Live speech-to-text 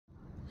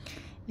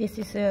This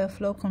is a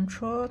flow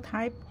control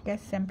type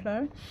gas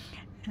sampler.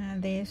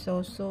 There's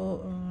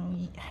also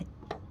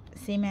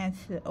same as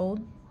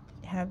old,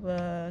 have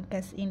a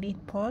gas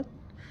inlet port,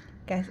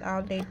 gas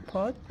outlet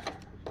port,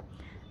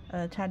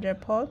 a charger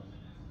port,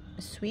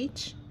 a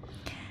switch,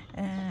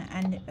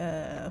 and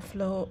a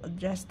flow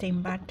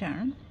adjusting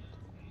button.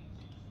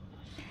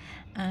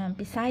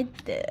 Beside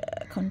the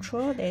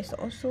control, there's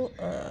also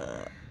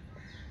a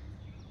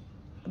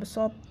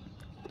absorb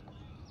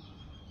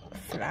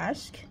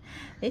flask.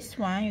 This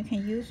one you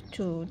can use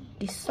to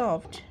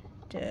dissolve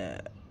the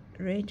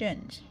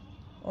reagent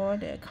or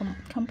the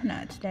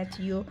component that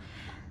you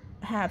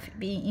have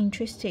been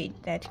interested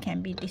that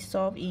can be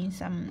dissolved in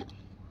some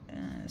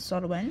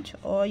solvent,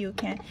 or you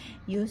can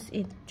use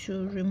it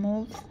to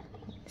remove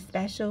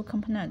special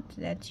component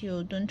that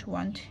you don't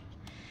want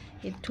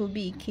it to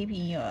be kept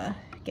in your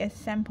gas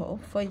sample.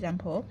 For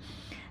example,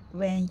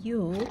 when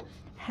you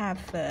have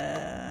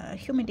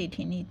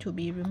humidity need to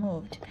be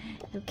removed,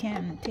 you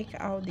can take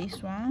out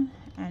this one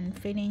and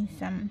fill in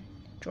some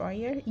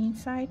dryer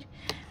inside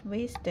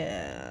with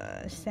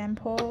the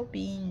sample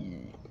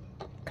being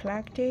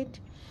collected,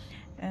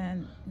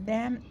 and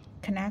then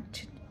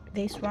connect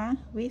this one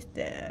with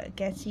the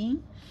gas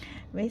in,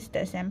 with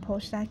the sample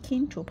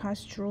sucking to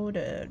pass through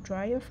the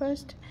dryer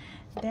first,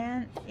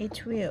 then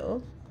it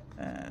will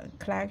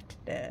collect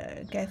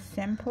the gas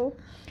sample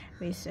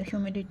with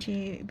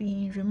humidity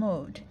being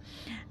removed.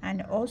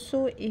 And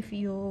also, if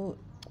you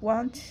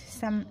want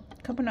some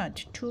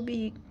component to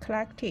be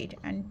collected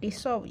and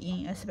dissolved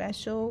in a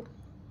special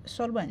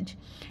solvent,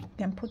 you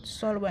can put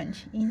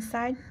solvent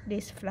inside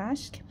this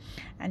flask,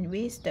 and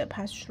with the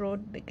pass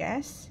through the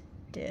gas,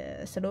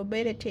 the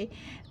solubility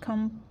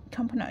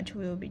component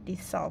will be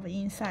dissolved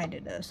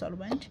inside the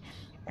solvent.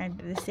 At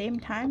the same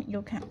time,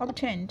 you can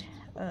obtain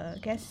a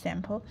gas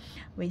sample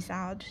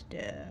without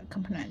the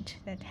component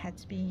that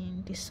has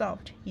been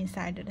dissolved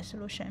inside the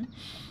solution.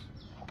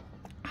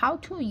 How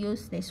to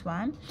use this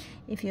one?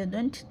 If you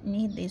don't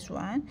need this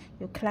one,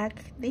 you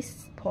collect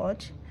this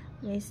port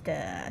with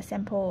the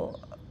sample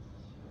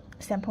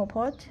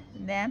port,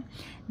 then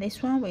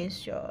this one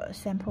with your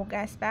sample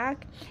gas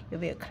bag, you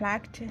will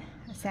collect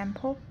a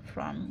sample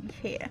from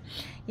here.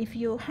 If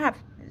you have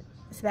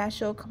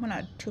special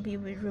component to be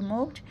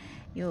removed,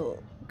 you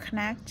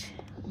connect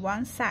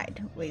one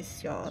side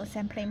with your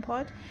sampling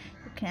port,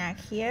 you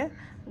connect here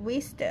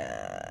with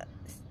the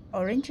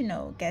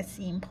original gas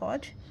in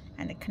port,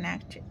 and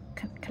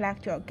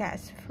collect your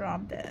gas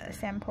from the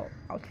sample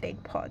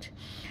outlet port.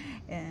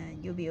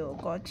 You will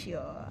got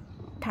your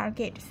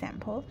target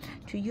sample.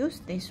 To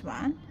use this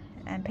one,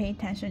 and pay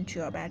attention to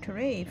your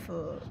battery. If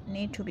you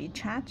need to be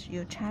charged,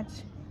 you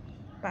charge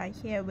by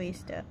here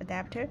with the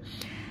adapter,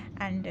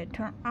 and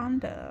turn on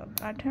the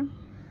button.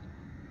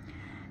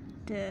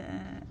 The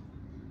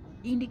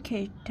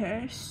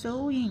indicator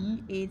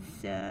showing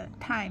its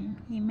time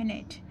in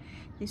minute.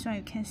 This one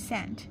you can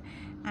set,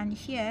 and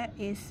here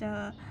is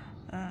a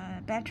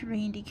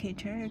battery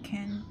indicator. You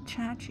can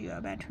charge your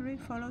battery.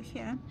 Follow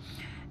here,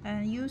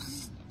 and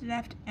use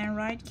left and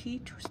right key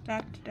to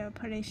select the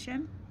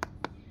position,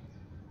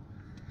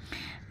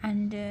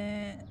 and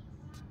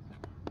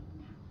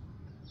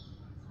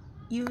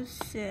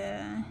use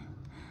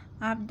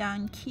up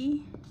down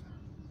key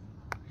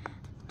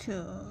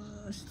to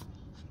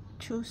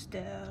choose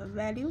the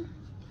value,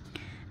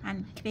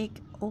 and click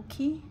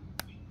OK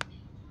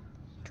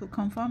to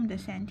confirm the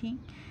setting.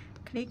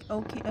 Click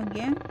OK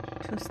again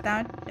to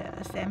start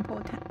the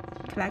sample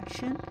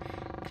collection.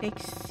 Click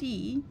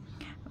C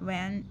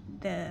when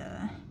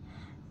the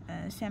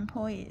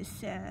sample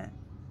is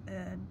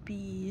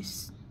be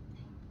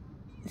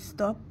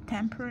stopped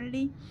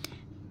temporarily.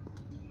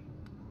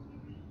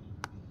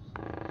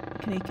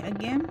 Click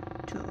again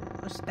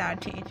to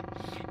start it.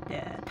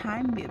 The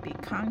time will be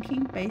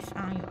counting based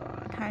on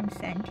your time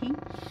setting,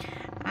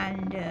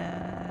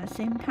 and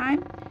same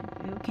time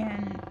you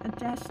can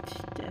adjust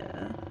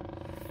the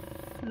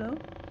flow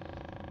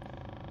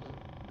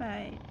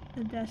by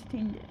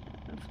adjusting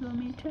the flow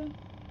meter.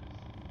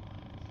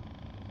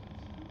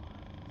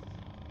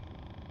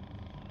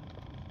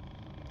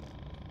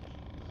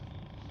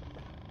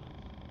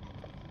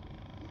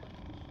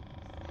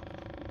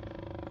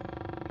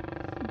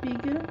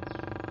 Bigger,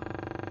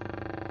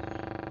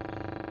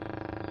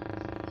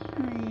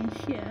 and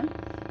here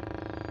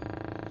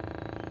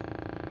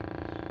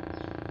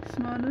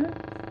smaller.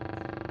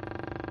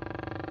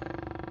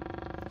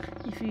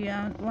 If you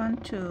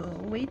want to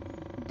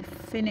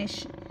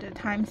finish the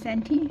time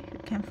setting, you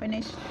can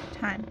finish the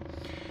time.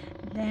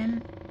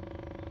 Then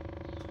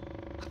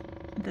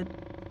the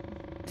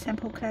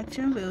sample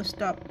collection will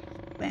stop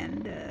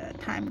when the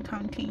time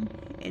counting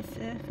is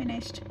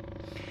finished.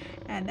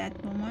 At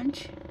that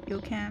moment, you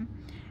can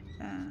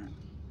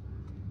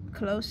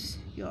close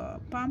your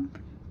pump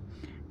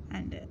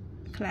and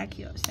collect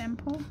your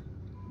sample.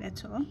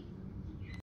 That's all.